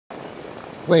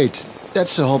Wait,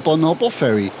 that's the hop-on hop-off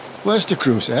ferry. Where's the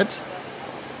cruise at?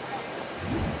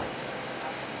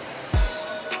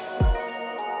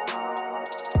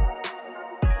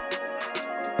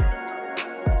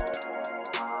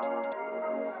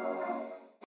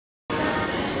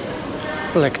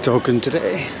 Black token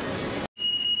today.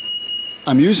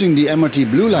 I'm using the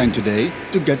MRT Blue Line today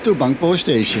to get to Bangkok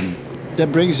Station.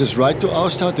 That brings us right to our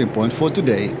starting point for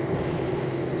today.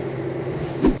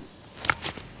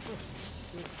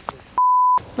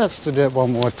 Let's do that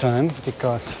one more time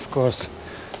because of course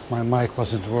my mic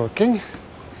wasn't working.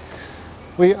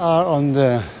 We are on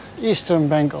the eastern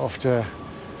bank of the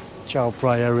Chao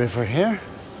Phraya River here.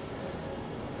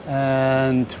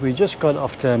 And we just got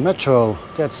off the metro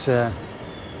that's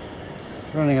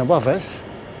running above us.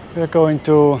 We're going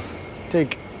to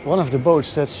take one of the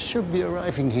boats that should be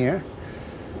arriving here.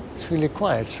 It's really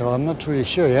quiet, so I'm not really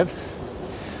sure yet.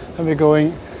 And we're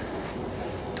going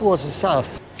towards the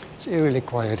south. It's eerily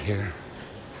quiet here.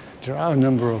 There are a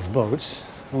number of boats.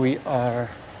 We are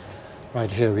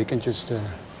right here. We can just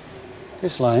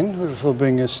this line, which will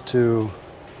bring us to,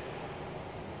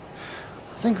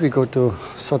 I think we go to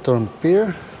Sathorn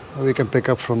Pier, or we can pick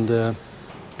up from the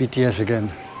BTS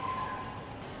again.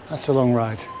 That's a long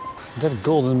ride. That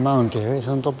golden mount there is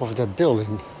on top of that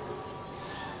building.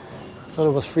 I thought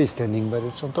it was freestanding, but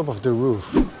it's on top of the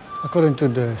roof. According to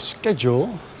the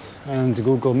schedule and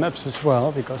Google Maps as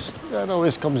well, because that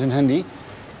always comes in handy,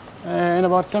 in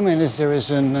about 10 minutes there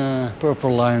is a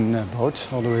Purple Line boat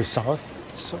all the way south.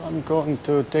 So I'm going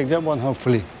to take that one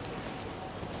hopefully.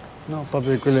 No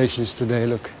public relations today,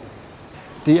 look.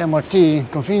 The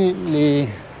MRT conveniently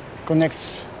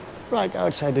connects right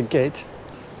outside the gate.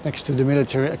 Next to the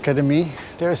military academy.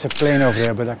 There is a plane over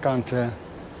there, but I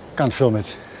can't film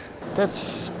it.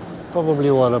 That's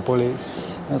probably water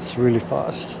police. That's really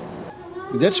fast.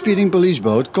 That speeding police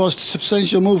boat caused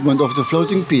substantial movement of the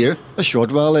floating pier a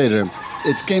short while later.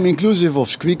 It came inclusive of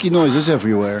squeaky noises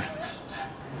everywhere.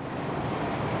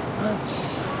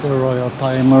 That's the Royal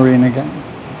Thai Marine again.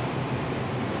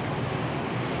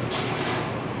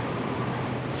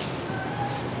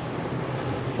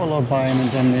 Followed by an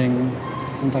attending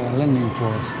entire landing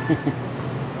force.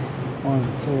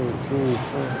 1, 2, 3,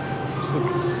 4,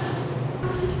 6.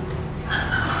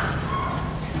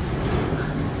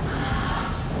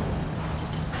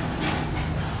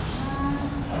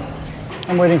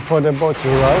 I'm waiting for the boat to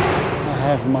arrive. I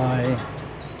have my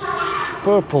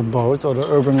purple boat, or the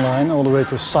urban line, all the way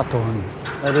to Sathorn.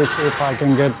 That is if I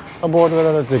can get aboard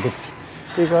without a ticket,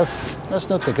 because there's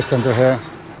no ticket center here.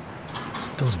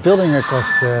 Those buildings across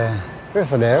the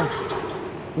river there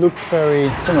look very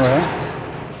similar,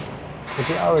 but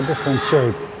they are a different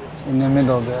shape. In the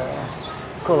middle, the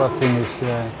color thing has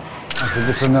a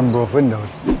different number of windows.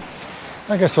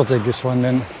 I guess I'll take this one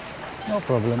then, no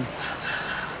problem.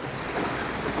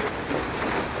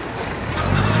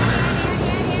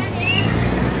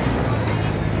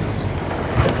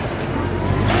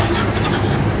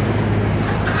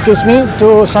 Excuse me,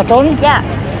 to Sathorn? Yeah.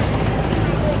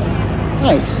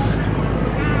 Nice.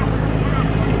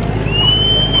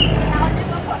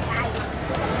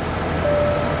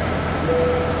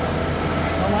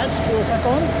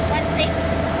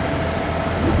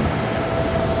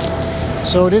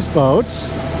 So this boat,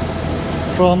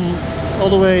 from all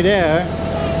the way there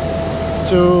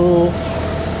to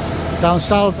down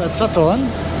south at Sathorn,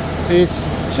 is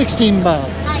 16 baht.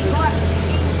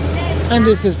 And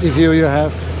this is the view you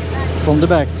have from the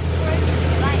back.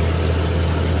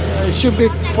 It should be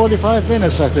 45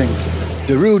 minutes, I think.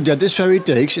 The route that this ferry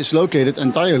takes is located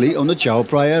entirely on the Chao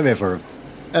Phraya River.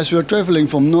 As we're traveling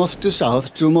from north to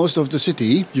south through most of the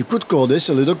city, you could call this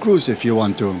a little cruise if you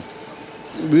want to.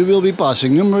 We will be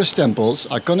passing numerous temples,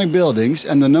 iconic buildings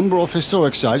and a number of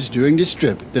historic sites during this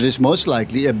trip that is most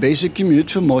likely a basic commute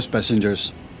for most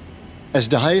passengers. As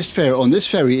the highest fare on this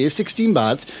ferry is 16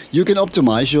 baht, you can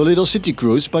optimize your little city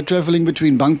cruise by traveling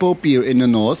between Bangkok Pier in the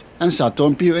north and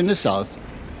Sathorn Pier in the south.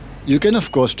 You can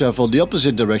of course travel the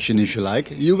opposite direction if you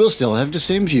like, you will still have the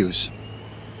same views.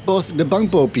 Both the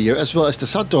Bangkok Pier as well as the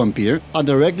Sathorn Pier are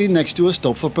directly next to a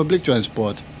stop for public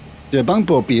transport. The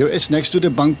Bangkok Pier is next to the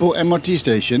Bangkok MRT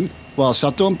station, while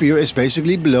Sathorn Pier is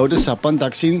basically below the Sapan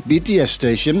Taksin BTS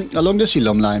station along the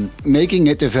Silom line, making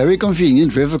it a very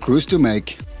convenient river cruise to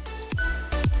make.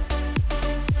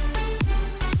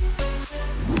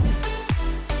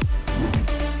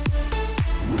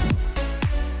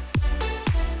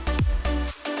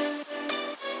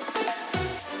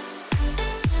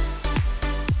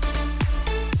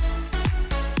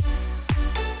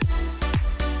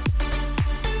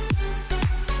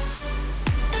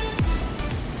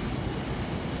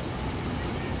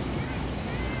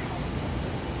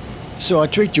 So I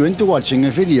tricked you into watching a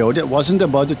video that wasn't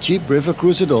about a cheap river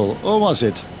cruise at all, or was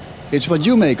it? It's what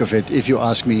you make of it, if you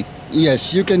ask me.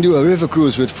 Yes, you can do a river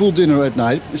cruise with full dinner at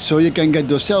night, so you can get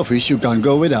those selfies you can't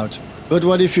go without. But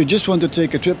what if you just want to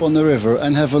take a trip on the river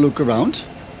and have a look around?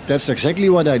 That's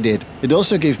exactly what I did. It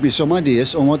also gave me some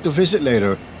ideas on what to visit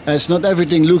later, as not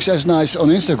everything looks as nice on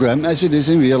Instagram as it is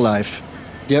in real life.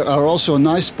 There are also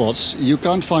nice spots you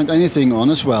can't find anything on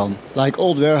as well, like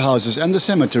old warehouses and the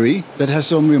cemetery that has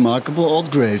some remarkable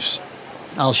old graves.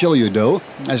 I'll show you though,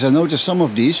 as I noticed some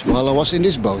of these while I was in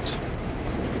this boat.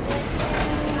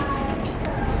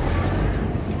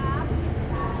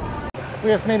 We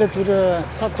have made it to the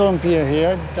Sathorn Pier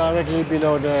here, directly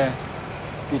below the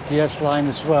BTS line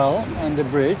as well, and the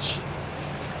bridge.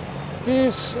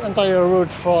 This entire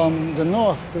route from the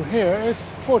north to here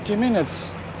is 40 minutes.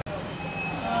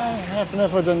 I have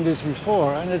never done this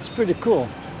before, and it's pretty cool.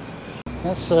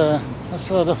 That's a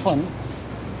lot of fun.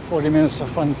 40 minutes of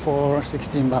fun for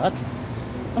 16 baht.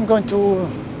 I'm going to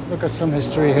look at some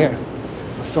history here.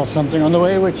 I saw something on the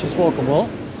way which is walkable.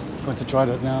 I'm going to try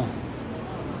that now.